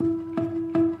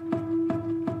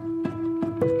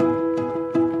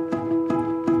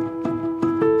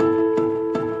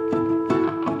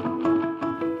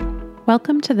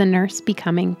Welcome to the Nurse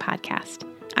Becoming podcast.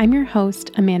 I'm your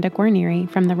host, Amanda Guarnieri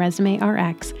from the Resume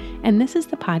RX, and this is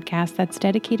the podcast that's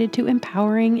dedicated to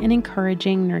empowering and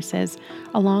encouraging nurses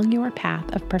along your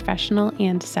path of professional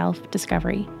and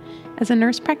self-discovery. As a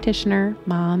nurse practitioner,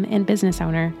 mom, and business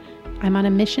owner, I'm on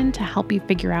a mission to help you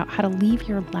figure out how to leave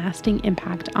your lasting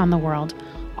impact on the world,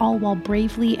 all while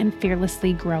bravely and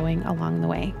fearlessly growing along the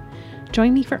way.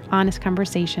 Join me for honest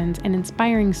conversations and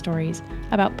inspiring stories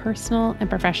about personal and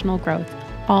professional growth,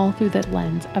 all through the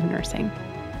lens of nursing.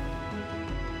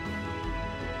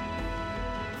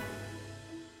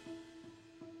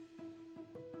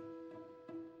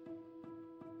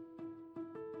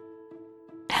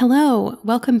 Hello,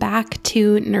 welcome back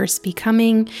to Nurse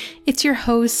Becoming. It's your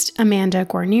host, Amanda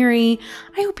Guarnieri.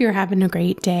 I hope you're having a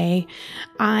great day.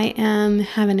 I am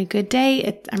having a good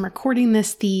day. I'm recording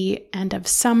this the end of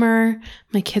summer.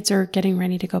 My kids are getting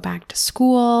ready to go back to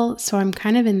school. So I'm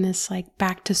kind of in this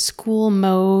back to school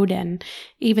mode. And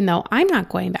even though I'm not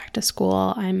going back to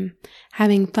school, I'm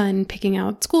having fun picking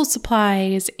out school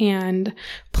supplies and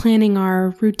planning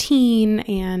our routine.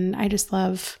 And I just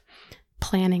love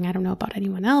planning. I don't know about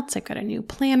anyone else. I've got a new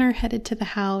planner headed to the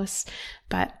house,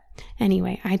 but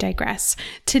anyway, I digress.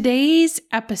 Today's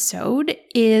episode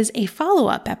is a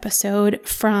follow-up episode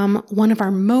from one of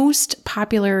our most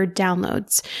popular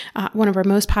downloads, one of our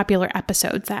most popular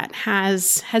episodes that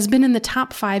has been in the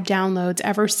top 5 downloads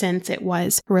ever since it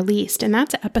was released. And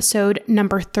that's episode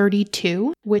number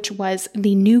 32, which was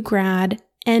the new grad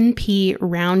NP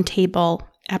roundtable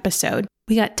episode.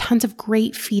 We got tons of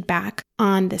great feedback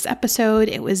on this episode.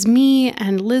 It was me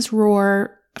and Liz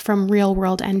Rohr from Real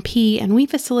World NP, and we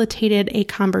facilitated a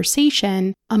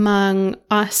conversation among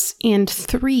us and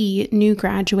 3 new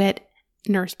graduate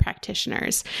nurse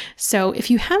practitioners. So if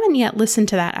you haven't yet listened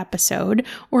to that episode,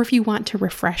 or if you want to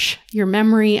refresh your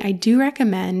memory, I do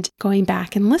recommend going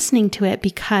back and listening to it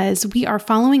because we are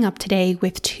following up today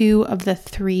with 2 of the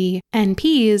 3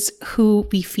 NPs who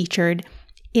we featured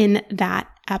in that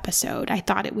episode. I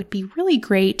thought it would be really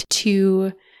great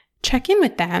to check in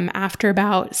with them after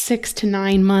about 6 to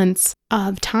 9 months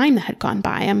of time that had gone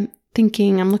by. I'm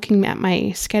looking at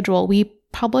my schedule. We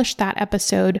published that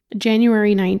episode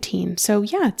January 19. So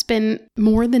yeah, it's been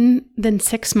more than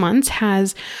 6 months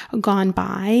has gone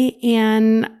by,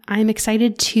 and I'm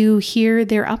excited to hear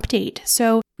their update.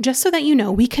 So just so that you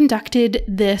know, we conducted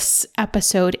this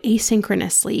episode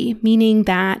asynchronously, meaning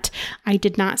that I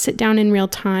did not sit down in real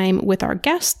time with our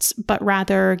guests, but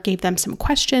rather gave them some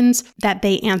questions that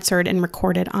they answered and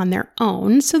recorded on their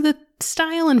own. So the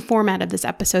style and format of this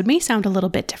episode may sound a little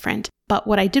bit different, but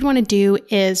what I did want to do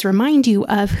is remind you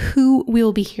of who we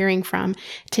will be hearing from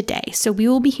today. So we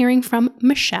will be hearing from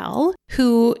Michelle,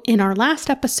 who in our last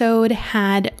episode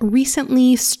had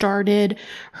recently started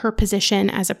her position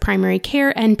as a primary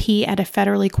care NP at a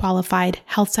federally qualified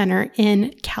health center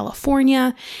in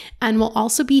California. And we'll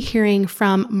also be hearing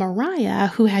from Mariah,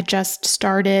 who had just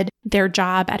started their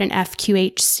job at an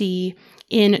FQHC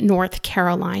in North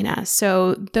Carolina.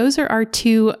 So those are our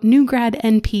 2 new grad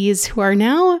NPs who are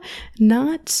now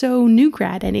not so new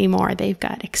grad anymore. They've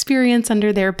got experience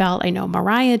under their belt. I know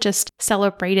Mariah just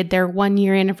celebrated their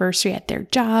 1-year anniversary at their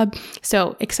job.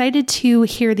 So excited to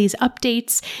hear these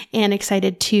updates and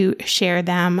excited to share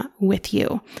them with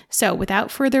you. So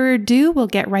without further ado, we'll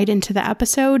get right into the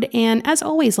episode. And as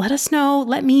always,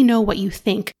 let me know what you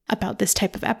think about this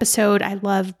type of episode. I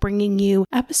love bringing you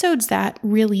episodes that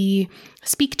really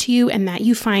speak to you and that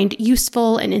you find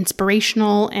useful and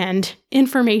inspirational and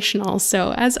informational.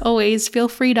 So as always, feel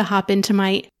free to hop into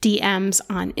my DMs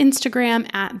on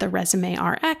Instagram at the Resume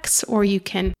RX, or you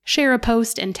can share a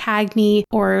post and tag me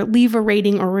or leave a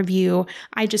rating or review.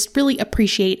 I just really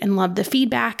appreciate and love the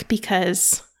feedback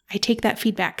because I take that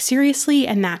feedback seriously,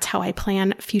 and that's how I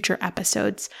plan future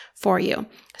episodes for you.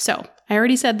 So I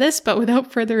already said this, but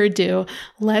without further ado,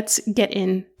 let's get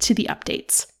into the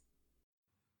updates.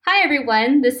 Hi,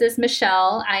 everyone. This is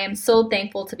Michelle. I am so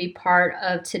thankful to be part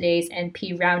of today's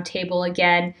NP Roundtable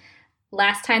again.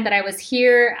 Last time that I was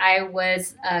here, I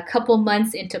was a couple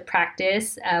months into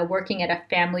practice, working at a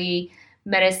family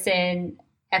medicine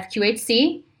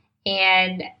FQHC,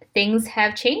 and things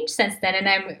have changed since then, and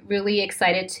I'm really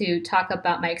excited to talk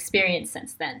about my experience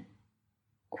since then.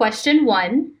 Question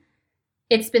 1.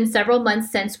 It's been several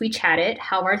months since we chatted.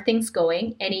 How are things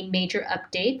going? Any major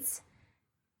updates?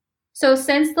 So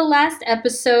since the last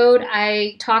episode,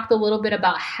 I talked a little bit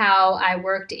about how I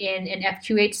worked in an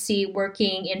FQHC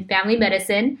working in family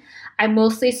medicine. I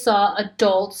mostly saw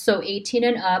adults, so 18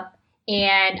 and up,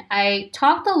 and I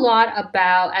talked a lot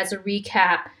about, as a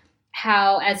recap,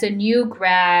 how as a new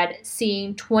grad,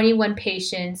 seeing 21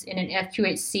 patients in an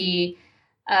FQHC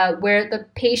where the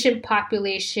patient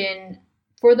population,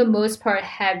 for the most part,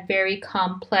 had very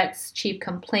complex chief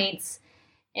complaints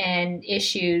and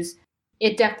issues.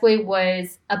 It definitely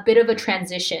was a bit of a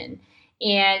transition.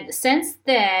 And since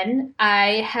then,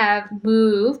 I have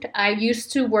moved. I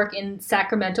used to work in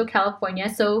Sacramento, California.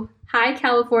 So, hi,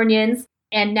 Californians.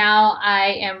 And now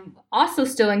I am also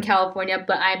still in California,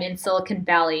 but I'm in Silicon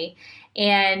Valley.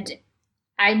 And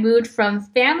I moved from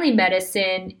family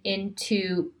medicine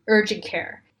into urgent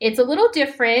care. It's a little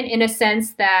different in a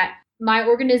sense that my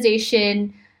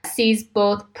organization sees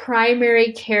both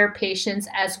primary care patients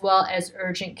as well as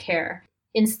urgent care.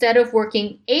 Instead of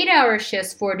working 8-hour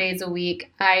shifts 4 days a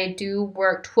week, I do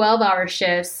work 12-hour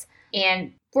shifts.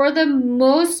 And for the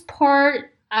most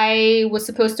part, I was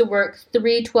supposed to work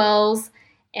 3 12s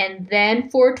and then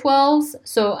 4 12s.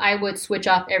 So I would switch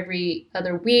off every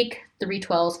other week, 3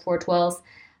 12s, 4 12s.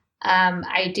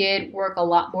 I did work a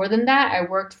lot more than that. I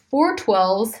worked 4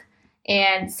 12s.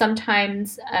 And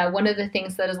sometimes one of the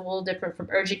things that is a little different from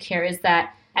urgent care is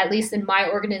that, at least in my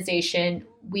organization,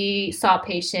 we saw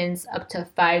patients up to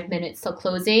 5 minutes till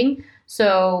closing.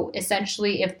 So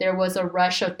essentially, if there was a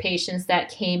rush of patients that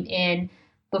came in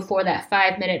before that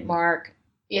 5-minute mark,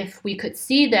 if we could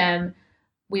see them,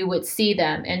 we would see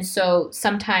them. And so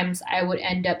sometimes I would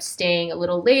end up staying a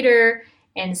little later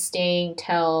and staying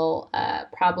till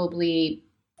probably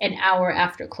an hour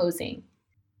after closing.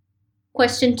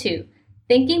 Question 2.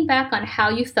 Thinking back on how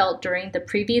you felt during the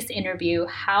previous interview,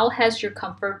 how has your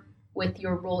comfort with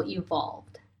your role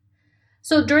evolved?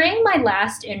 So during my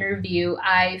last interview,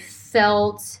 I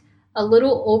felt a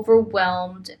little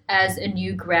overwhelmed as a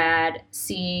new grad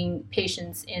seeing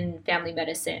patients in family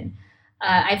medicine.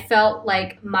 I felt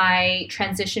like my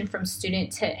transition from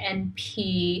student to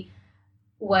NP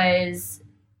was,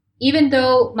 even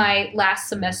though my last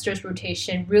semester's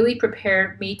rotation really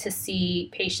prepared me to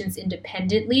see patients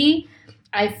independently,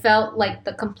 I felt like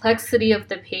the complexity of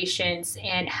the patients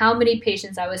and how many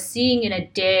patients I was seeing in a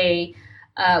day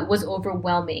was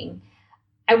overwhelming.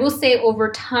 I will say over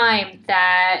time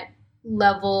that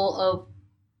level of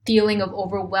feeling of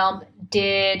overwhelm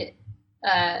did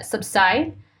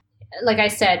subside. Like I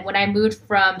said, when I moved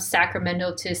from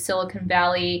Sacramento to Silicon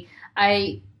Valley,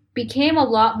 I became a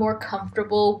lot more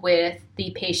comfortable with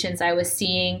the patients I was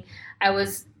seeing. I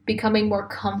was becoming more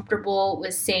comfortable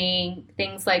with saying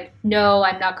things like, no,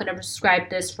 I'm not going to prescribe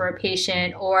this for a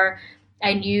patient, or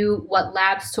I knew what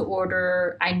labs to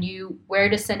order. I knew where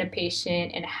to send a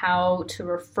patient and how to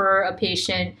refer a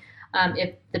patient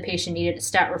if the patient needed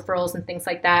stat referrals and things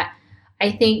like that.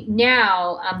 I think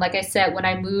now, like I said, when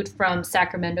I moved from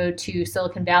Sacramento to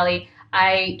Silicon Valley,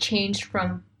 I changed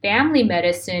from family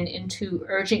medicine into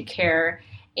urgent care.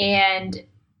 And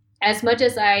as much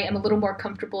as I am a little more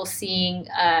comfortable seeing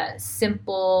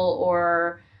simple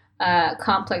or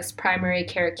complex primary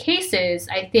care cases,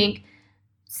 I think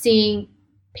seeing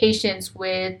patients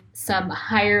with some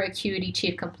higher acuity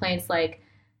chief complaints like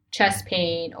chest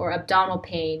pain or abdominal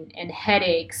pain and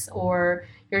headaches, or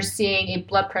you're seeing a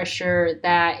blood pressure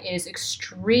that is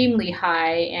extremely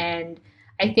high. And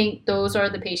I think those are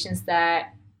the patients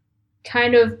that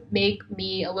kind of make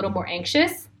me a little more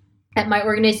anxious. At my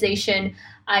organization,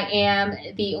 I am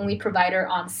the only provider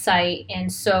on site.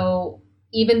 And so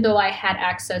even though I had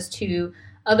access to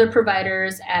other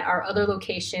providers at our other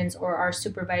locations or our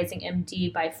supervising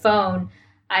MD by phone,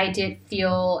 I did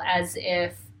feel as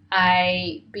if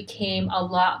I became a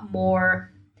lot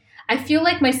more, I feel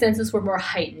like my senses were more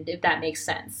heightened, if that makes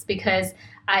sense, because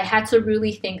I had to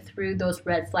really think through those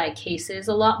red flag cases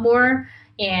a lot more.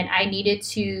 And I needed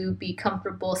to be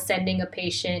comfortable sending a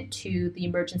patient to the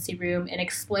emergency room and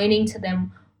explaining to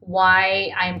them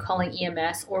why I'm calling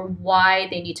EMS or why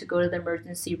they need to go to the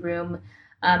emergency room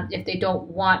if they don't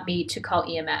want me to call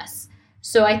EMS.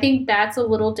 So I think that's a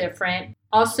little different.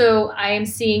 Also, I am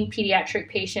seeing pediatric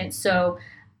patients. So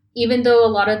even though a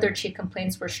lot of their chief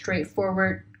complaints were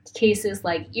straightforward cases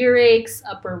like earaches,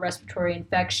 upper respiratory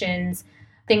infections,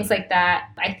 things like that,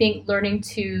 I think learning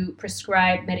to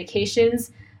prescribe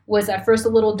medications was at first a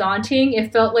little daunting.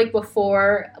 It felt like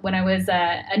before, when I was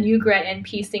a new grad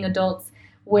NP seeing adults,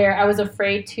 where I was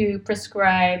afraid to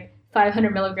prescribe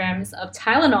 500 milligrams of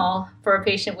Tylenol for a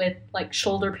patient with like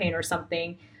shoulder pain or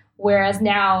something. Whereas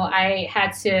now I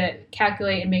had to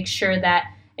calculate and make sure that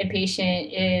a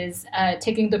patient is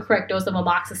taking the correct dose of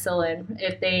amoxicillin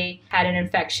if they had an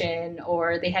infection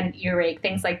or they had an earache,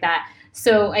 things like that.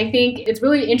 So I think it's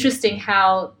really interesting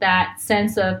how that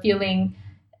sense of feeling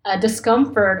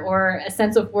discomfort or a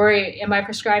sense of worry, am I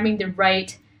prescribing the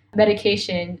right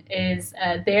medication, is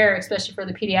there, especially for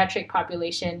the pediatric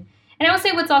population. And I would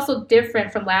say what's also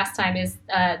different from last time is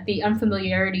the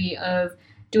unfamiliarity of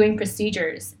doing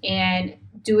procedures and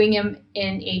doing them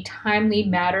in a timely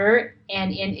manner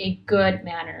and in a good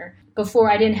manner.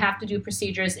 Before, I didn't have to do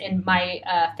procedures in my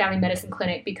family medicine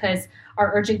clinic because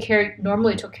our urgent care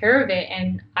normally took care of it,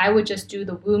 and I would just do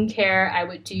the wound care. I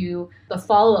would do the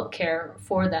follow-up care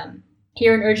for them.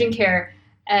 Here in urgent care,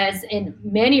 as in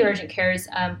many urgent cares,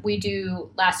 we do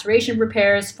laceration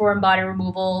repairs, foreign body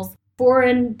removals,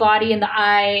 foreign body in the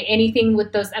eye, anything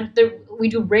with those. We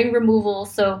do ring removal.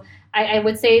 So I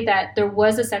would say that there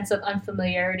was a sense of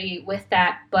unfamiliarity with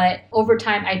that. But over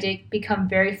time, I did become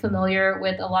very familiar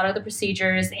with a lot of the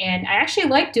procedures, and I actually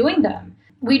like doing them.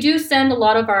 We do send a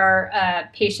lot of our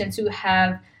patients who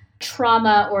have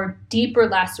trauma or deeper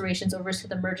lacerations over to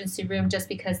the emergency room just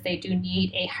because they do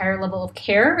need a higher level of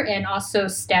care and also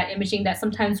stat imaging that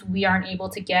sometimes we aren't able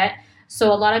to get.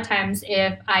 So a lot of times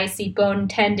if I see bone,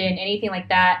 tendon, anything like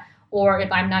that, or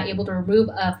if I'm not able to remove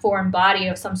a foreign body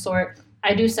of some sort,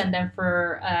 I do send them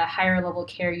for higher level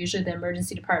care, usually the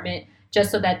emergency department, just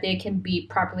so that they can be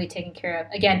properly taken care of.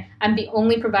 Again, I'm the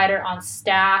only provider on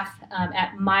staff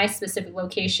at my specific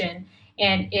location.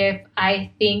 And if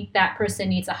I think that person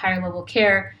needs a higher level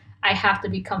care, I have to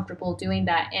be comfortable doing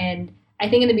that. And I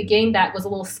think in the beginning that was a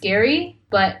little scary,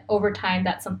 but over time,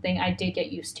 that's something I did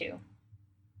get used to.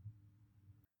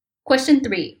 Question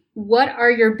 3, what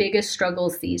are your biggest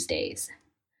struggles these days?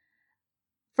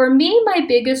 For me, my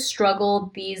biggest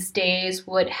struggle these days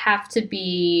would have to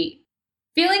be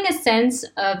feeling a sense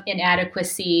of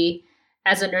inadequacy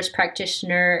as a nurse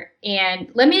practitioner. And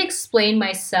let me explain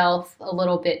myself a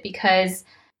little bit, because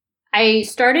I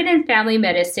started in family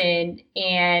medicine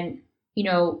and,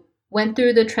 went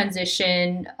through the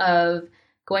transition of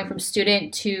going from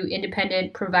student to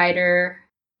independent provider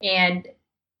and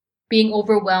being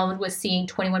overwhelmed with seeing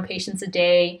 21 patients a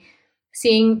day,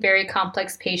 seeing very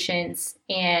complex patients,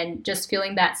 and just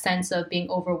feeling that sense of being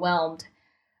overwhelmed.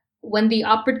 When the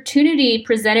opportunity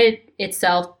presented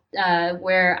itself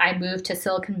where I moved to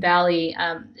Silicon Valley,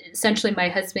 essentially my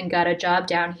husband got a job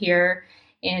down here.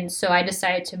 And so I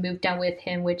decided to move down with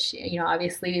him, which,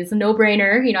 obviously is a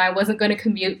no-brainer. I wasn't going to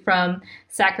commute from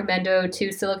Sacramento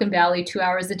to Silicon Valley 2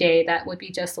 hours a day. That would be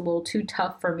just a little too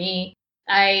tough for me.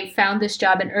 I found this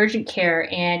job in urgent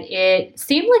care and it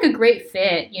seemed like a great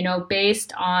fit,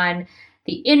 based on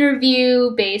the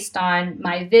interview, based on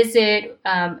my visit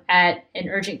at an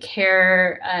urgent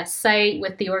care site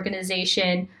with the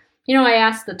organization. I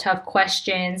asked the tough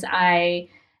questions. I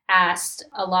asked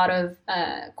a lot of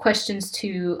questions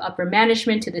to upper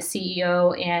management, to the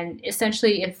CEO, and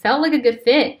essentially it felt like a good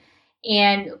fit.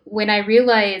 And when I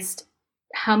realized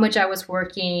how much I was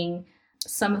working,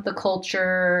 some of the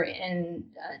culture, and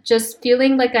just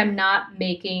feeling like I'm not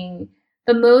making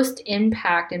the most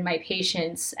impact in my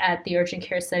patients at the urgent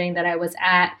care setting that I was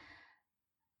at,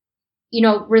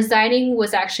 resigning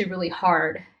was actually really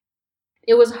hard.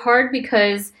 It was hard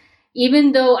because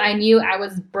even though I knew I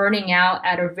was burning out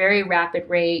at a very rapid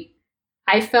rate,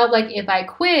 I felt like if I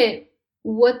quit,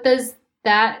 what does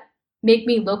that make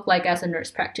me look like as a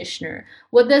nurse practitioner?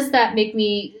 What does that make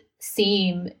me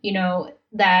seem,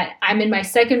 that I'm in my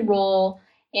second role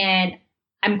and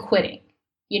I'm quitting,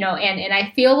 and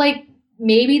I feel like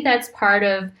maybe that's part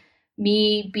of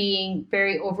me being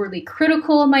very overly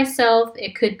critical of myself.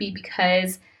 It could be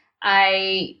because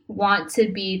I want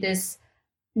to be this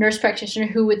nurse practitioner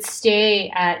who would stay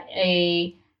at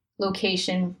a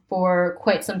location for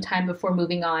quite some time before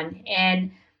moving on.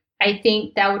 And I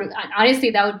think that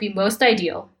would be most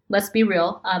ideal. Let's be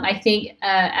real. I think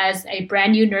as a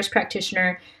brand new nurse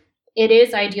practitioner, it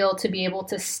is ideal to be able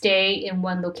to stay in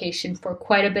one location for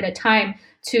quite a bit of time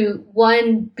to,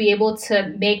 one, be able to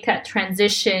make that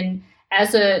transition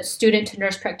as a student to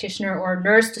nurse practitioner or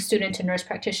nurse to student to nurse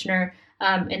practitioner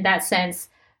in that sense,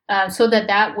 so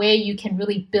that way you can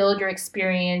really build your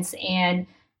experience and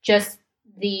just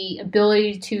the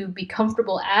ability to be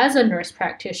comfortable as a nurse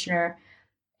practitioner.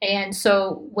 And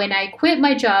so when I quit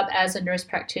my job as a nurse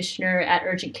practitioner at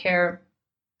urgent care,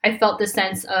 I felt the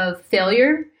sense of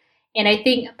failure. And I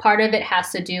think part of it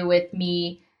has to do with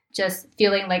me just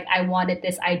feeling like I wanted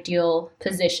this ideal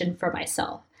position for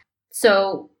myself.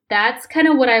 So that's kind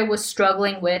of what I was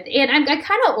struggling with. And I'm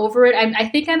kind of over it. I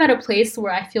think I'm at a place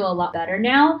where I feel a lot better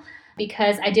now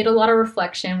because I did a lot of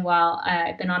reflection while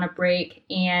I've been on a break.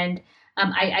 And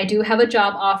I do have a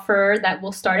job offer that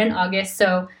will start in August.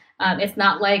 So it's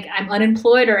not like I'm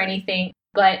unemployed or anything,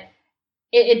 but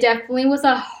it definitely was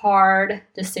a hard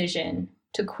decision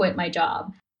to quit my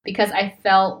job because I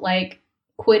felt like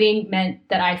quitting meant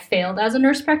that I failed as a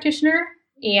nurse practitioner,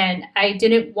 and I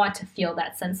didn't want to feel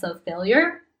that sense of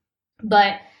failure.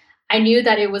 But I knew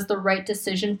that it was the right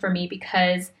decision for me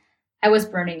because I was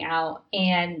burning out.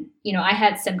 And, I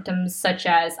had symptoms such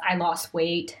as I lost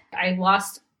weight. I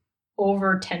lost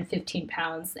over 10, 15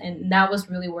 pounds, and that was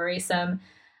really worrisome.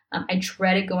 I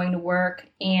dreaded going to work,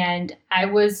 and I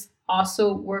was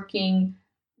also working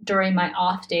during my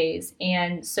off days.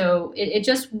 And so it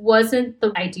just wasn't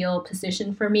the ideal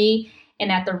position for me.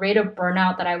 And at the rate of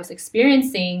burnout that I was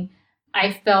experiencing,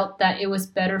 I felt that it was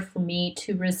better for me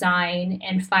to resign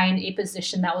and find a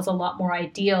position that was a lot more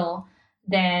ideal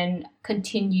than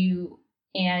continue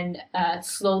and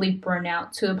slowly burn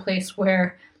out to a place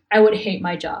where I would hate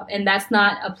my job. And that's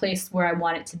not a place where I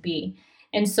want it to be.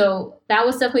 And so that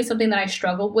was definitely something that I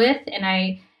struggled with. And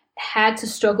I had to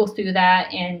struggle through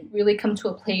that and really come to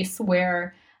a place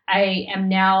where I am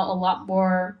now a lot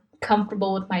more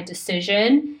comfortable with my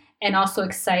decision and also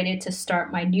excited to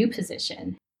start my new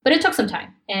position. But it took some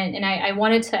time. And I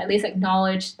wanted to at least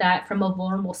acknowledge that from a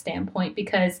vulnerable standpoint,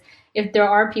 because if there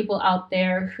are people out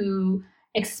there who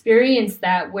experienced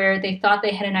that where they thought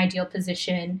they had an ideal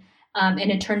position and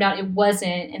it turned out it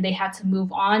wasn't, and they had to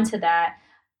move on to that,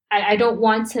 I don't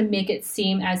want to make it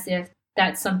seem as if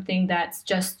that's something that's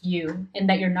just you and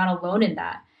that you're not alone in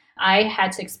that. I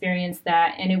had to experience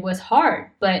that and it was hard.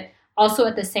 But also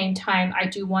at the same time, I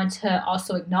do want to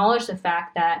also acknowledge the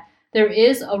fact that there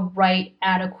is a right,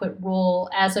 adequate role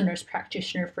as a nurse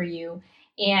practitioner for you.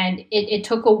 And it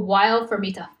took a while for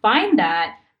me to find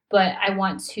that, but I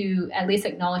want to at least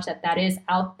acknowledge that that is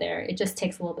out there. It just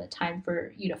takes a little bit of time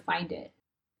for you to find it.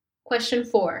 Question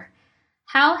 4.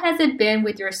 How has it been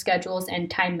with your schedules and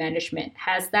time management?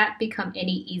 Has that become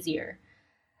any easier?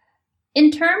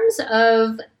 In terms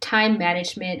of time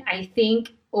management, I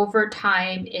think over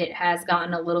time it has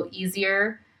gotten a little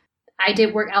easier. I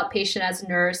did work outpatient as a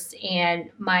nurse,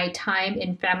 and my time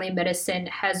in family medicine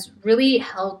has really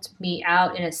helped me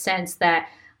out in a sense that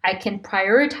I can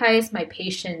prioritize my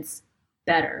patients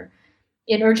better.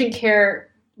 In urgent care,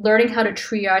 learning how to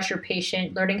triage your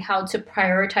patient, learning how to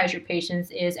prioritize your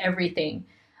patients is everything.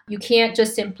 You can't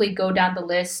just simply go down the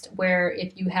list where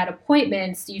if you had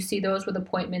appointments, you see those with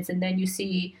appointments and then you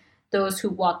see those who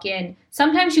walk in.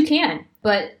 Sometimes you can,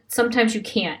 but sometimes you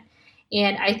can't.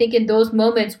 And I think in those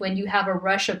moments when you have a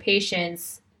rush of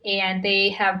patients and they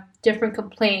have different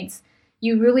complaints,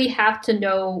 you really have to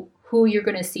know who you're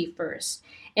going to see first.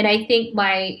 And I think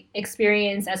my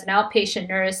experience as an outpatient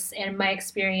nurse and my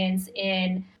experience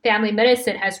in family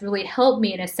medicine has really helped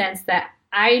me in a sense that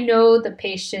I know the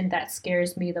patient that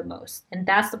scares me the most. And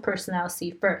that's the person I'll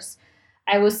see first.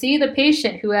 I will see the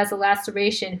patient who has a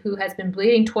laceration who has been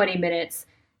bleeding 20 minutes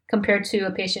compared to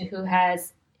a patient who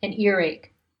has an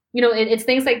earache. It's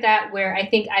things like that where I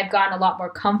think I've gotten a lot more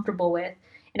comfortable with.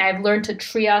 And I've learned to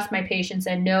triage my patients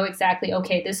and know exactly,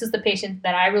 okay, this is the patient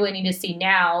that I really need to see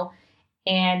now.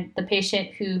 And the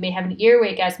patient who may have an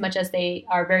earache, as much as they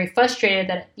are very frustrated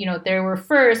that, they were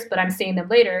first, but I'm seeing them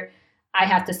later, I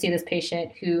have to see this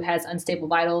patient who has unstable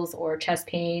vitals or chest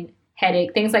pain,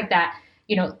 headache, things like that.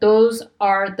 Those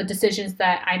are the decisions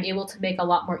that I'm able to make a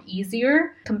lot more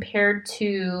easier compared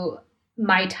to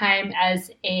my time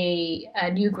as a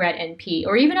new grad NP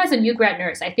or even as a new grad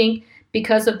nurse. I think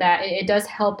because of that, it does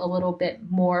help a little bit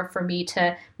more for me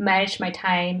to manage my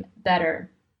time better.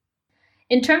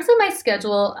 In terms of my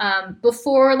schedule,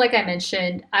 before, like I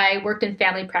mentioned, I worked in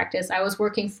family practice. I was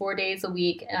working 4 days a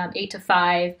week, 8 to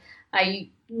 5. I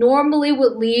normally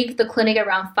would leave the clinic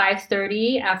around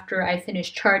 5:30 after I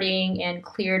finished charting and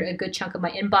cleared a good chunk of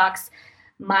my inbox.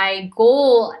 My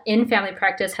goal in family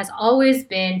practice has always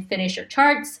been finish your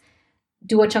charts,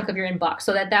 do a chunk of your inbox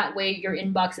so that way your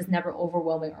inbox is never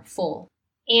overwhelming or full.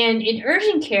 And in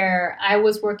urgent care, I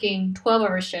was working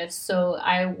 12-hour shifts, so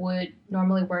I would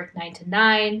normally work 9 to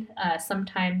 9.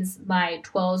 Sometimes my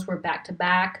 12s were back to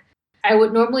back. I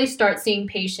would normally start seeing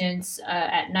patients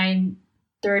at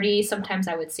 9:30. Sometimes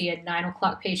I would see a 9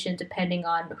 o'clock patient, depending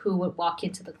on who would walk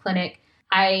into the clinic.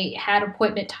 I had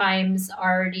appointment times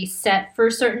already set for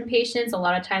certain patients. A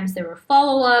lot of times there were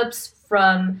follow-ups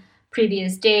from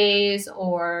previous days,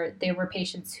 or they were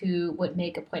patients who would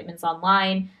make appointments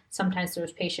online. Sometimes there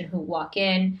was patient who walk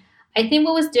in. I think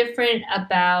what was different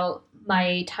about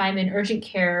my time in urgent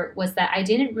care was that I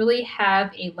didn't really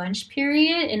have a lunch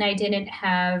period, and I didn't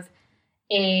have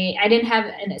a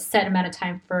set amount of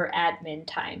time for admin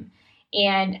time.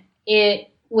 And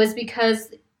it was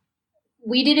because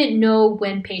we didn't know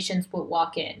when patients would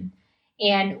walk in.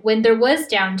 And when there was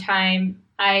downtime,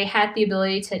 I had the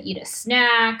ability to eat a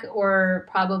snack or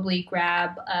probably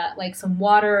grab like some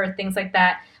water or things like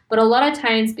that. But a lot of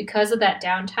times, because of that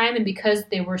downtime and because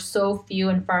they were so few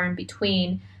and far in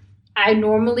between, I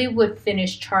normally would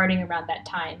finish charting around that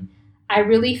time. I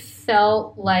really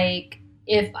felt like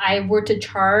if I were to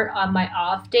chart on my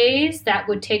off days, that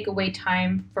would take away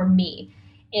time for me.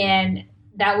 And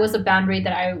that was a boundary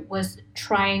that I was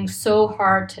trying so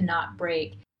hard to not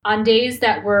break. On days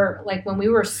that were like when we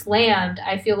were slammed,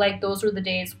 I feel like those were the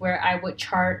days where I would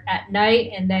chart at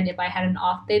night. And then if I had an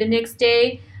off day the next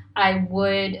day, I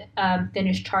would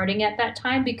finish charting at that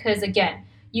time because, again,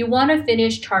 you want to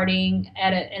finish charting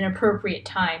at an appropriate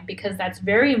time because that's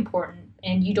very important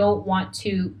and you don't want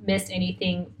to miss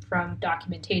anything from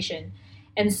documentation.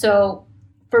 And so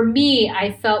for me,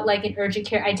 I felt like in urgent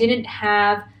care, I didn't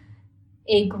have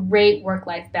a great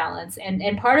work-life balance.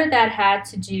 And part of that had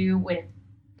to do with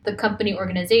the company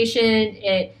organization.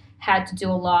 It had to do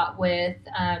a lot with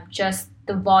just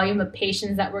the volume of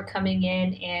patients that were coming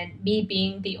in and me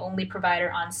being the only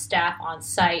provider on staff on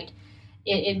site.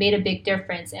 It made a big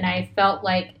difference. And I felt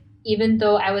like even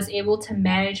though I was able to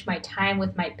manage my time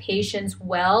with my patients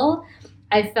well,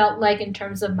 I felt like in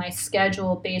terms of my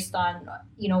schedule based on,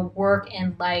 work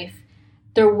and life,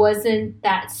 there wasn't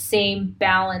that same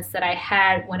balance that I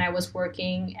had when I was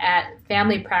working at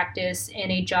family practice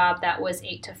in a job that was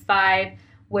 8 to 5,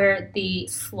 where the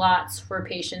slots for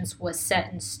patients was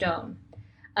set in stone.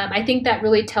 I think that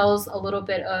really tells a little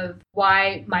bit of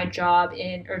why my job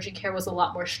in urgent care was a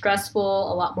lot more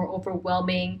stressful, a lot more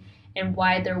overwhelming, and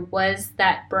why there was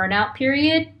that burnout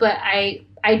period. But I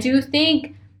do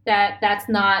think that that's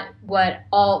not what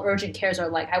all urgent cares are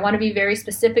like. I want to be very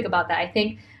specific about that. I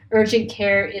think urgent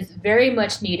care is very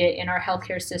much needed in our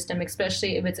healthcare system,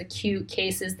 especially if it's acute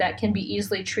cases that can be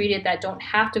easily treated that don't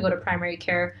have to go to primary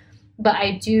care. But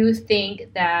I do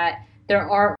think that there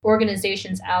are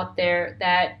organizations out there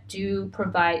that do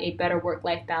provide a better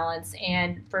work-life balance.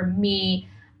 And for me,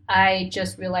 I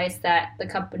just realized that the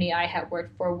company I had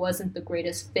worked for wasn't the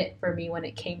greatest fit for me when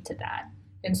it came to that.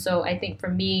 And so I think for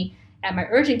me, at my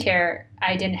urgent care,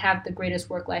 I didn't have the greatest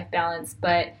work-life balance,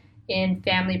 but in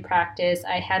family practice,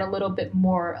 I had a little bit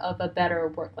more of a better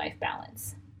work-life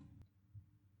balance.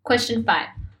 Question 5,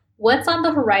 what's on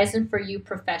the horizon for you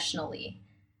professionally?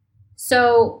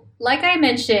 So, like I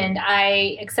mentioned,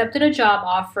 I accepted a job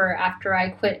offer after I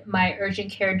quit my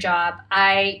urgent care job.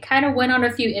 I kind of went on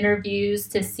a few interviews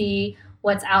to see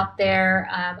what's out there.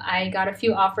 I got a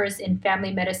few offers in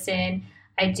family medicine.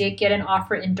 I did get an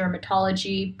offer in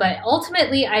dermatology, but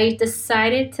ultimately I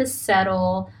decided to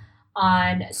settle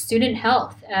on student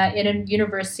health in a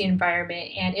university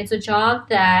environment. And it's a job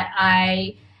that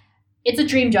it's a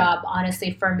dream job, honestly,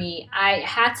 for me. I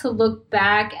had to look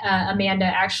back, Amanda,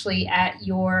 actually at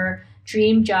your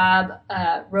dream job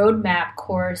roadmap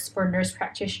course for nurse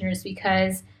practitioners,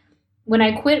 because when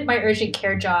I quit my urgent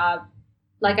care job,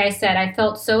 like I said, I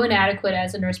felt so inadequate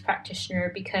as a nurse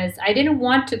practitioner because I didn't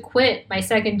want to quit my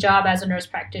second job as a nurse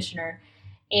practitioner.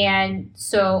 And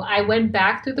so I went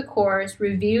back through the course,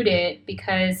 reviewed it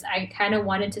because I kind of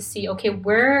wanted to see, okay,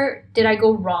 where did I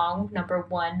go wrong? Number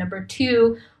one. Number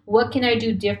two, what can I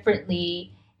do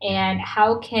differently? And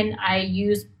how can I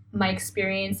use my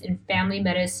experience in family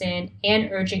medicine and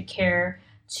urgent care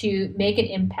to make an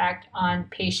impact on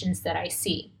patients that I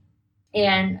see?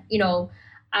 And,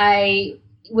 I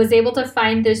was able to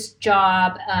find this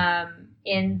job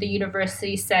in the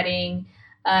university setting.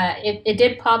 It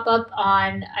did pop up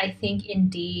on, I think,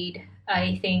 Indeed,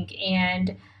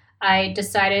 and I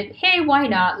decided, hey, why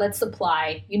not? Let's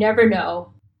apply. You never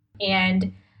know.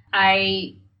 And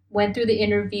I went through the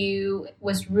interview,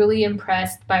 was really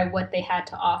impressed by what they had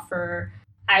to offer.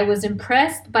 I was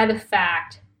impressed by the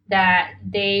fact that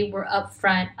they were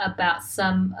upfront about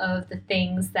some of the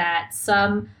things that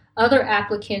some other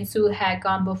applicants who had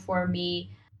gone before me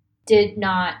did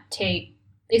not take.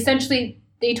 Essentially,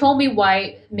 they told me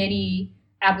why many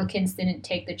applicants didn't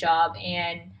take the job,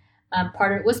 and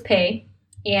part of it was pay.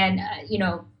 And,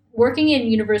 working in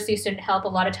university student health, a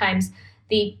lot of times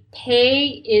the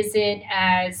pay isn't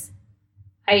as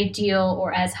ideal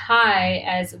or as high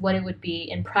as what it would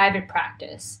be in private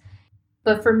practice.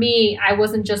 But for me, I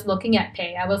wasn't just looking at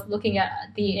pay. I was looking at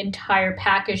the entire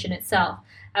package in itself.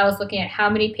 I was looking at how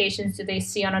many patients do they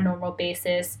see on a normal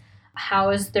basis?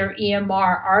 How is their EMR?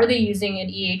 Are they using an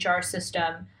EHR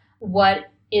system? What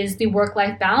is the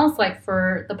work-life balance like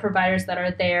for the providers that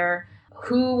are there?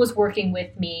 Who was working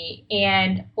with me?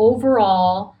 And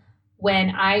overall,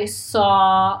 when I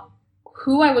saw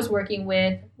who I was working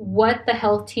with, what the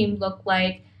health team looked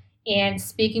like, and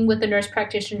speaking with the nurse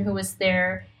practitioner who was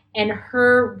there, and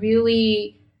her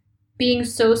really being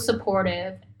so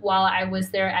supportive while I was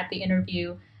there at the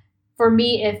interview, for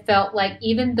me, it felt like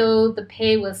even though the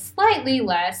pay was slightly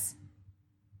less,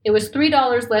 it was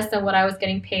 $3 less than what I was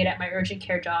getting paid at my urgent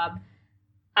care job,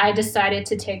 I decided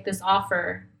to take this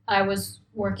offer. I was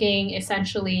working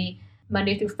essentially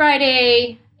Monday through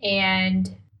Friday,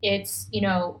 and it's,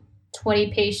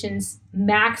 20 patients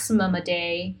maximum a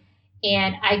day.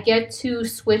 And I get to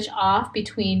switch off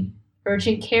between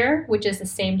urgent care, which is the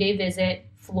same day visit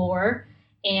floor,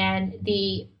 and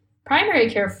the primary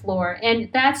care floor. And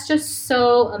that's just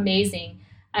so amazing.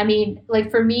 I mean, like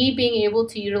for me, being able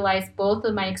to utilize both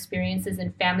of my experiences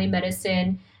in family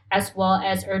medicine as well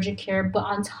as urgent care, but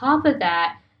on top of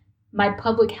that, my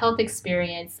public health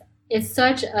experience, it's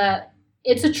a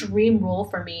dream role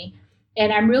for me.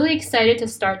 And I'm really excited to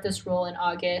start this role in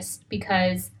August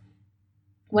because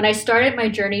when I started my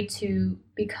journey to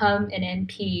become an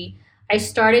NP, I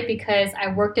started because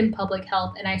I worked in public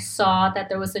health and I saw that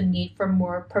there was a need for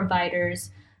more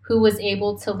providers who was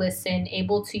able to listen,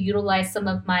 able to utilize some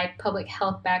of my public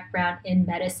health background in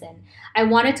medicine. I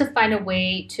wanted to find a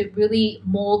way to really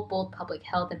mold both public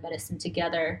health and medicine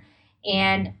together.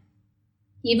 And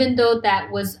even though that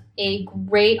was a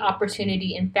great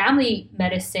opportunity in family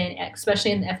medicine, especially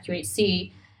in the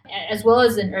FQHC, as well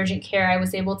as in urgent care, I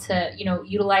was able to,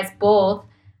 utilize both.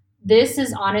 This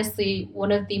is honestly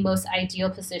one of the most ideal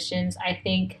positions I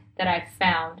think that I've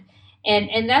found.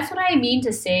 And that's what I mean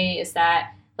to say is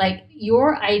that like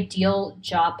your ideal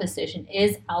job position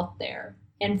is out there.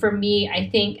 And for me, I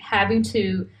think having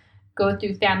to go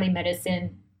through family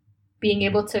medicine, being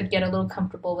able to get a little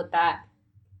comfortable with that,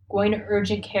 going to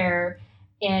urgent care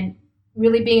and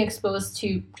really being exposed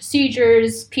to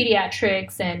procedures,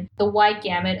 pediatrics, and the wide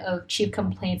gamut of chief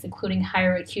complaints, including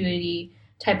higher acuity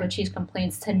type of chief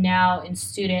complaints, to now in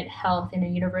student health in a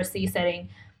university setting,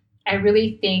 I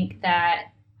really think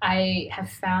that I have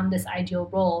found this ideal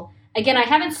role. Again, I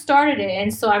haven't started it,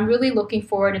 and so I'm really looking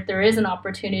forward if there is an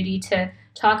opportunity to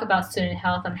talk about student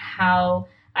health and how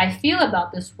I feel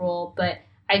about this role, but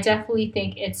I definitely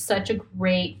think it's such a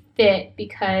great fit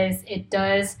because it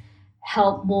does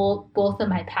help mold both of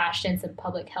my passions in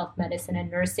public health medicine and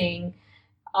nursing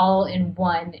all in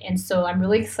one. And so I'm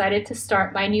really excited to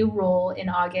start my new role in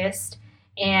August.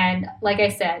 And like I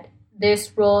said,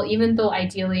 this role, even though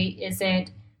ideally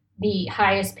isn't the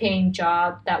highest paying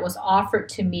job that was offered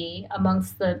to me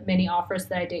amongst the many offers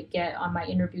that I did get on my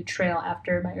interview trail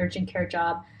after my urgent care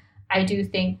job, I do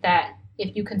think that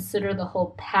if you consider the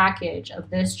whole package of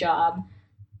this job,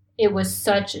 it was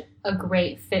such a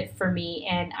great fit for me.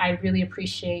 And I really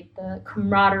appreciate the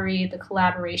camaraderie, the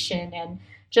collaboration, and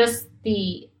just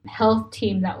the health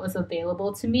team that was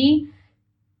available to me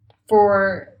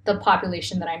for the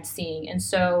population that I'm seeing. And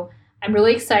so I'm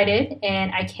really excited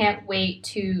and I can't wait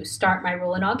to start my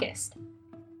role in August.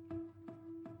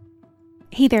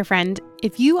 Hey there, friend.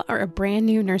 If you are a brand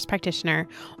new nurse practitioner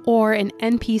or an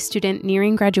NP student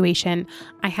nearing graduation,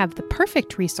 I have the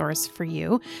perfect resource for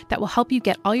you that will help you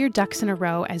get all your ducks in a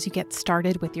row as you get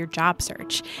started with your job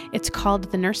search. It's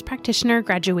called the Nurse Practitioner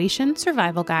Graduation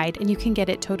Survival Guide, and you can get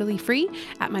it totally free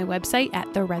at my website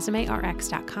at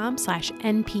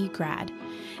theresumérx.com/npgrad.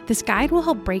 This guide will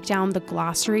help break down the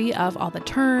glossary of all the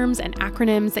terms and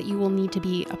acronyms that you will need to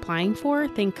be applying for.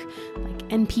 Think like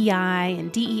NPI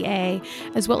and DEA,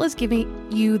 as well as giving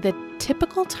you the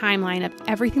typical timeline of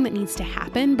everything that needs to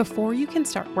happen before you can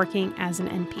start working as an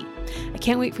NP. I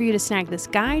can't wait for you to snag this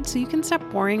guide so you can stop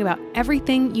worrying about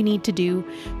everything you need to do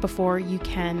before you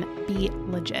can be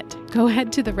legit. Go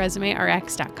ahead to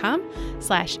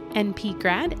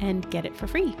theresumérx.com/npgrad and get it for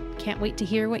free. Can't wait to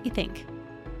hear what you think.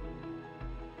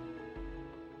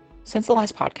 Since the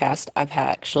last podcast, I've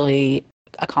actually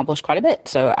accomplished quite a bit.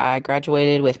 So I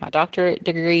graduated with my doctorate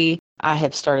degree. I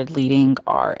have started leading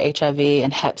our HIV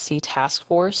and Hep C task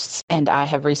force, and I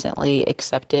have recently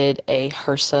accepted a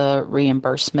HRSA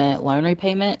reimbursement loan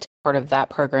repayment, part of that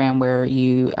program where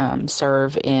you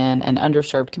serve in an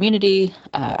underserved community.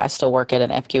 I still work at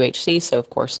an FQHC, so of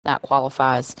course that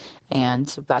qualifies, and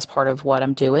so that's part of what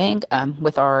I'm doing.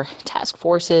 With our task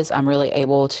forces, I'm really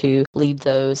able to lead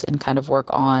those and kind of work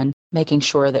on making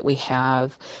sure that we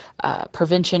have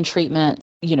prevention treatment,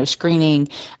 screening,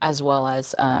 as well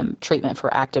as treatment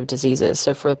for active diseases.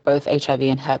 So for both HIV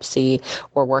and Hep C,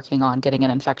 we're working on getting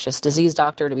an infectious disease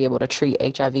doctor to be able to treat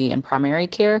HIV in primary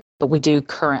care, but we do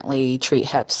currently treat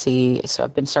Hep C. So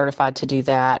I've been certified to do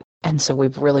that. And so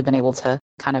we've really been able to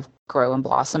kind of grow and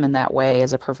blossom in that way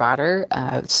as a provider.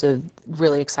 So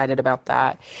really excited about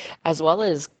that, as well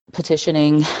as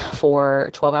petitioning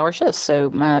for 12-hour shifts. So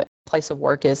my place of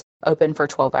work is open for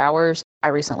 12 hours. I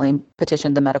recently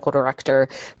petitioned the medical director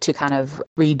to kind of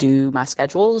redo my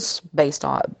schedules based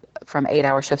on from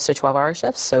 8-hour shifts to 12-hour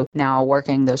shifts. So now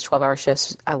working those 12-hour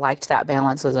shifts, I liked that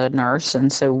balance as a nurse.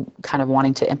 And so kind of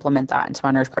wanting to implement that into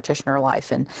my nurse practitioner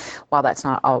life. And while that's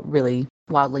not all really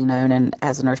widely known, and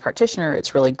as a nurse practitioner,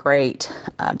 it's really great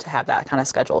to have that kind of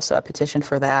schedule. So I petitioned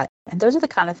for that. And those are the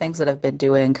kind of things that I've been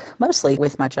doing mostly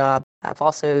with my job. I've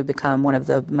also become one of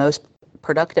the most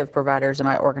productive providers in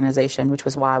my organization, which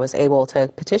was why I was able to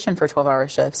petition for 12-hour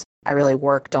shifts. I really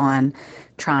worked on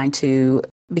trying to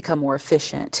become more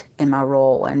efficient in my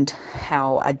role and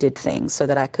how I did things so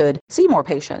that I could see more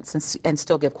patients and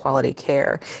still give quality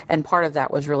care. And part of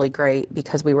that was really great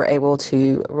because we were able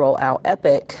to roll out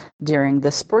Epic during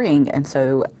the spring. And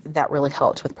so that really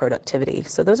helped with productivity.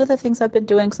 So those are the things I've been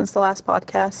doing since the last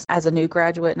podcast as a new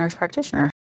graduate nurse practitioner.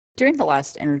 During the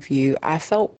last interview, I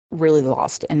felt really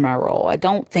lost in my role. I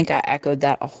don't think I echoed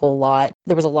that a whole lot.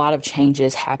 There was a lot of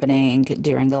changes happening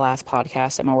during the last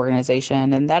podcast at my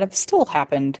organization, and that have still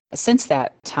happened since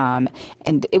that time.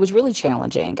 And it was really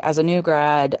challenging. As a new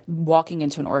grad, walking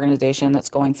into an organization that's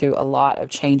going through a lot of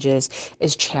changes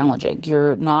is challenging.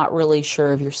 You're not really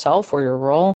sure of yourself or your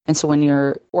role. And so when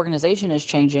your organization is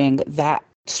changing, that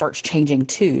starts changing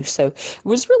too. So it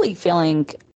was really feeling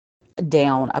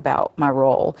down about my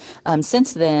role.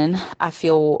 Since then, I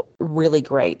feel really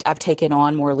great. I've taken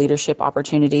on more leadership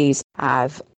opportunities.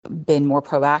 I've been more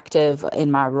proactive in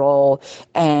my role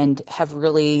and have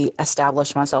really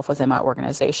established myself within my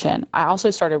organization. I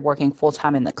also started working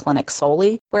full-time in the clinic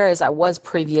solely, whereas I was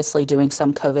previously doing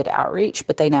some COVID outreach,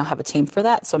 but they now have a team for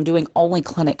that. So I'm doing only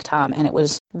clinic time. And it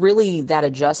was really that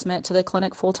adjustment to the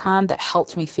clinic full-time that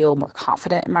helped me feel more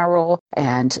confident in my role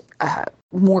and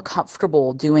more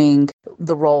comfortable doing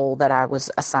the role that I was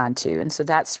assigned to. And so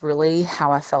that's really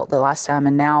how I felt the last time,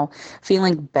 and now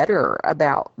feeling better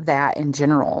about that in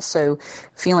general. So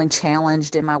feeling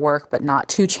challenged in my work, but not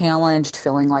too challenged,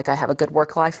 feeling like I have a good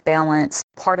work-life balance.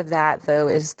 Part of that, though,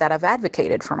 is that I've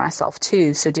advocated for myself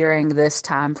too. So during this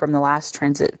time from the last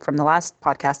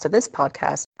podcast to this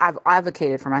podcast, I've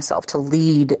advocated for myself to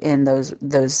lead in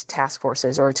those task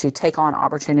forces, or to take on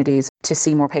opportunities to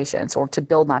see more patients, or to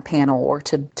build my panel, or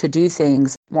to do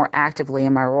things more actively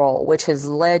in my role, which has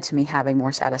led to me having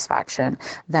more satisfaction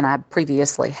than I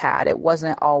previously had. It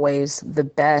wasn't always the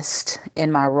best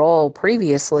in my role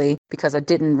previously because I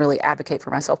didn't really advocate for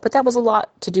myself, but that was a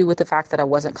lot to do with the fact that I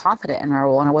wasn't confident in my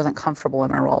role and I wasn't comfortable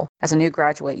in my role. As a new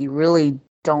graduate, you really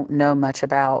don't know much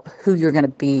about who you're going to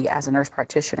be as a nurse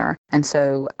practitioner. And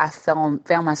so I found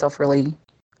myself really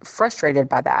frustrated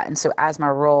by that. And so as my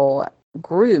role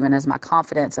grew and as my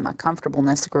confidence and my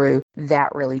comfortableness grew,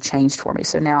 that really changed for me.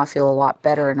 So now I feel a lot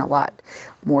better and a lot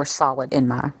more solid in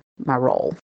my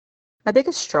role. My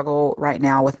biggest struggle right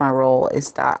now with my role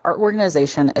is that our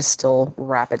organization is still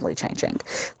rapidly changing.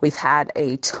 We've had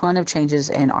a ton of changes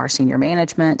in our senior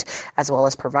management as well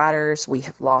as providers. We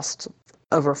have lost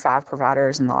over 5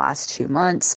 providers in the last 2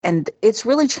 months. And it's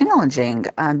really challenging.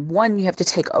 One, you have to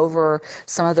take over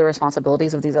some of the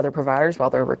responsibilities of these other providers while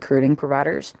they're recruiting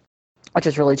providers, which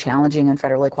is really challenging in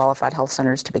federally qualified health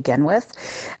centers to begin with.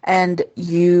 And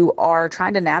you are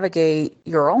trying to navigate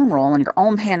your own role and your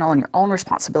own panel and your own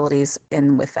responsibilities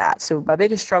in with that. So my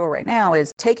biggest struggle right now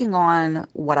is taking on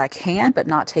what I can, but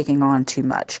not taking on too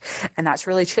much. And that's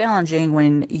really challenging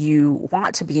when you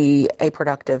want to be a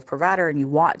productive provider and you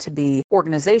want to be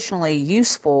organizationally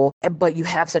useful, but you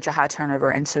have such a high turnover.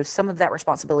 And so some of that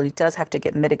responsibility does have to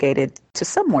get mitigated to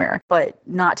somewhere, but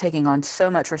not taking on so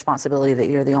much responsibility that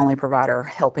you're the only provider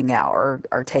helping out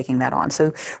or taking that on.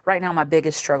 So right now, my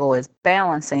biggest struggle is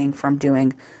balancing from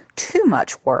doing too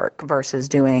much work versus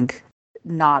doing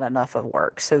not enough of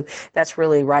work. So that's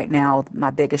really right now, my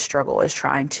biggest struggle is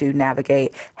trying to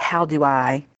navigate how do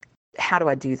I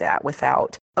do that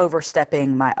without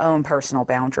overstepping my own personal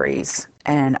boundaries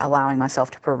and allowing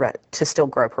myself to still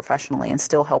grow professionally and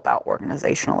still help out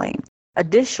organizationally.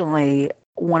 Additionally,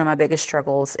 one of my biggest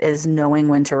struggles is knowing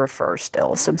when to refer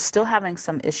still. So I'm still having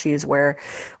some issues where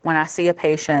when I see a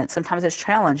patient, sometimes it's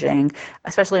challenging,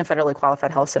 especially in federally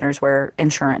qualified health centers where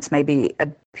insurance may be a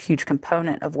huge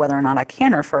component of whether or not I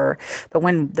can refer. But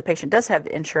when the patient does have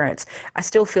insurance, I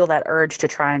still feel that urge to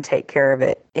try and take care of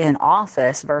it in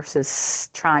office versus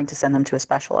trying to send them to a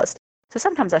specialist. So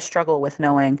sometimes I struggle with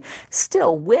knowing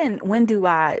still when do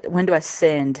I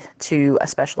send to a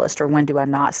specialist or when do I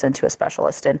not send to a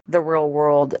specialist. And the real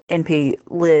world NP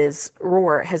Liz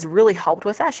Rohr has really helped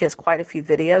with that. She has quite a few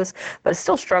videos, but I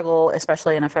still struggle,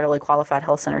 especially in a federally qualified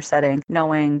health center setting,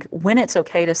 knowing when it's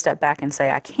okay to step back and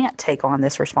say, I can't take on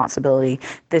this responsibility.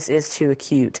 This is too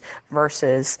acute,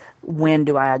 versus when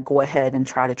do I go ahead and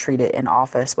try to treat it in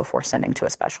office before sending to a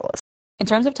specialist. In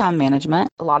terms of time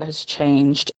management, a lot has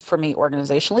changed for me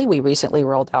organizationally. We recently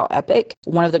rolled out Epic.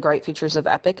 One of the great features of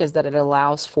Epic is that it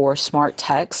allows for smart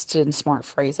text and smart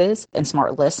phrases and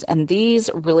smart lists. And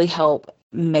these really help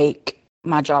make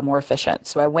my job more efficient.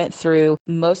 So I went through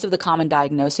most of the common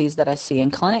diagnoses that I see in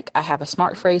clinic. I have a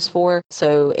smart phrase for,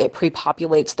 so it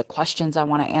pre-populates the questions I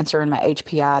want to answer in my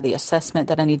HPI, the assessment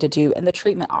that I need to do, and the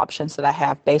treatment options that I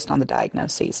have based on the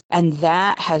diagnoses. And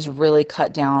that has really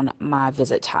cut down my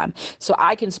visit time. So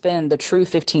I can spend the true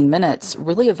 15 minutes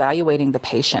really evaluating the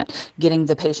patient, getting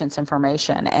the patient's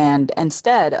information, and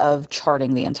instead of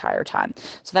charting the entire time.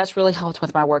 So that's really helped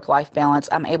with my work-life balance.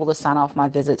 I'm able to sign off my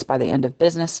visits by the end of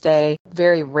business day.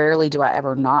 Very rarely do I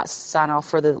ever not sign off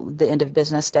for the end of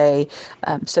business day.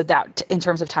 So that in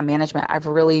terms of time management, I've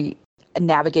really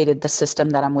navigated the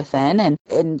system that I'm within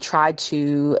and tried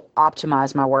to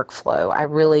optimize my workflow. I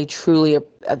really truly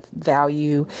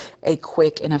value a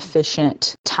quick and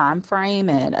efficient time frame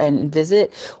and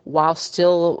visit while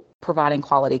still providing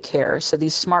quality care. So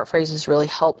these smart phrases really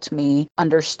helped me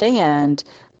understand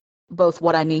both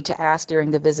what I need to ask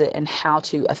during the visit and how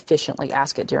to efficiently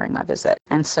ask it during my visit.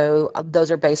 And so those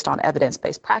are based on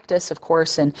evidence-based practice, of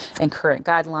course, and current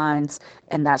guidelines.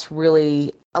 And that's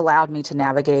really allowed me to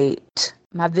navigate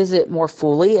my visit more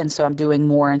fully. And so I'm doing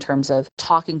more in terms of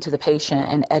talking to the patient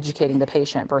and educating the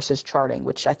patient versus charting,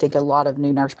 which I think a lot of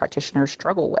new nurse practitioners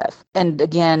struggle with. And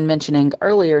again, mentioning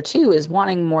earlier too, is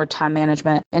wanting more time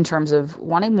management in terms of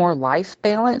wanting more life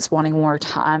balance, wanting more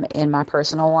time in my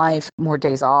personal life, more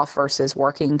days off versus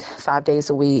working 5 days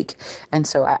a week. And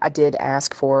so I did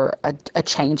ask for a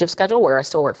change of schedule where I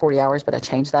still work 40 hours, but I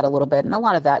changed that a little bit. And a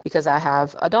lot of that because I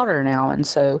have a daughter now. And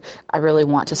so I really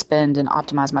want to spend and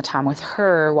optimize my time with her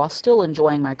while still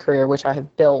enjoying my career, which I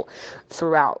have built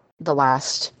throughout the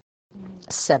last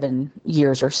 7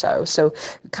 years or so. So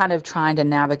kind of trying to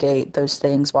navigate those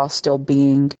things while still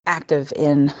being active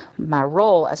in my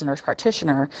role as a nurse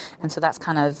practitioner. And so that's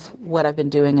kind of what I've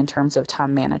been doing in terms of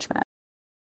time management.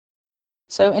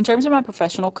 So in terms of my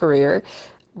professional career,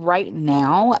 right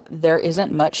now, there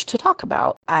isn't much to talk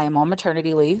about. I am on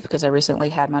maternity leave because I recently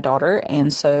had my daughter,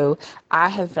 and so I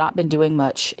have not been doing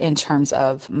much in terms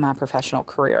of my professional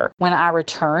career. When I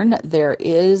return, there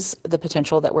is the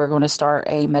potential that we're going to start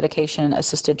a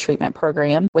medication-assisted treatment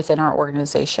program within our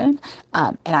organization,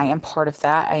 and I am part of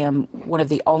that. I am one of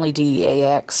the only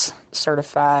DEAX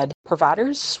certified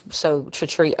providers, so to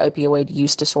treat opioid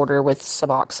use disorder with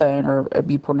Suboxone or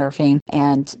buprenorphine,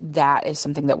 and that is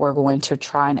something that we're going to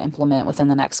try and implement within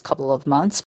the next couple of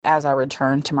months as I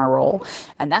return to my role.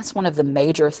 And that's one of the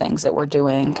major things that we're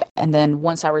doing. And then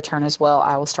once I return as well,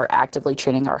 I will start actively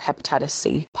treating our hepatitis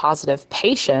C positive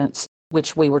patients,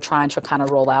 which we were trying to kind of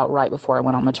roll out right before I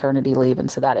went on maternity leave.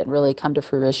 And so that didn't really come to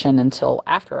fruition until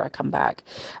after I come back.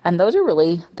 And those are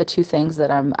really the two things that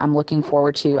I'm looking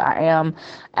forward to. I am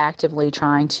actively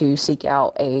trying to seek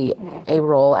out a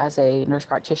role as a nurse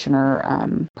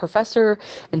practitioner professor.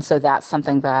 And so that's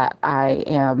something that I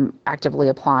am actively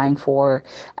applying for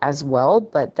as well.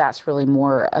 But that's really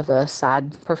more of a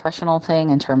side professional thing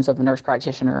in terms of a nurse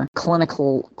practitioner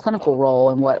clinical role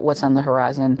and what's on the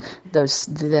horizon.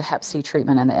 The Hep C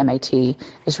treatment and the MAT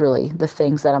is really the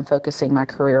things that I'm focusing my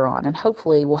career on. And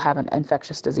hopefully we'll have an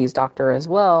infectious disease doctor as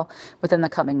well within the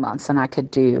coming months, and I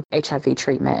could do HIV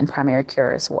treatment and primary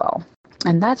care as well.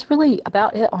 And that's really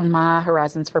about it on my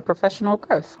horizons for professional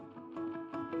growth.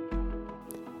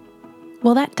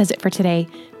 Well, that does it for today.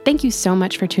 Thank you so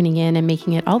much for tuning in and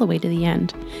making it all the way to the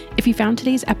end. If you found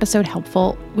today's episode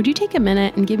helpful, would you take a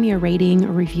minute and give me a rating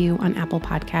or review on Apple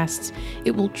Podcasts?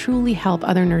 It will truly help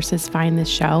other nurses find this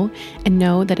show and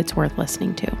know that it's worth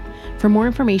listening to. For more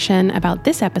information about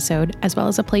this episode, as well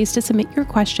as a place to submit your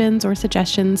questions or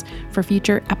suggestions for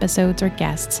future episodes or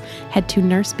guests, head to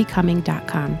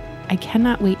nursebecoming.com. I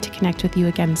cannot wait to connect with you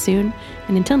again soon.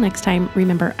 And until next time,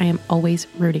 remember, I am always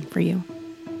rooting for you.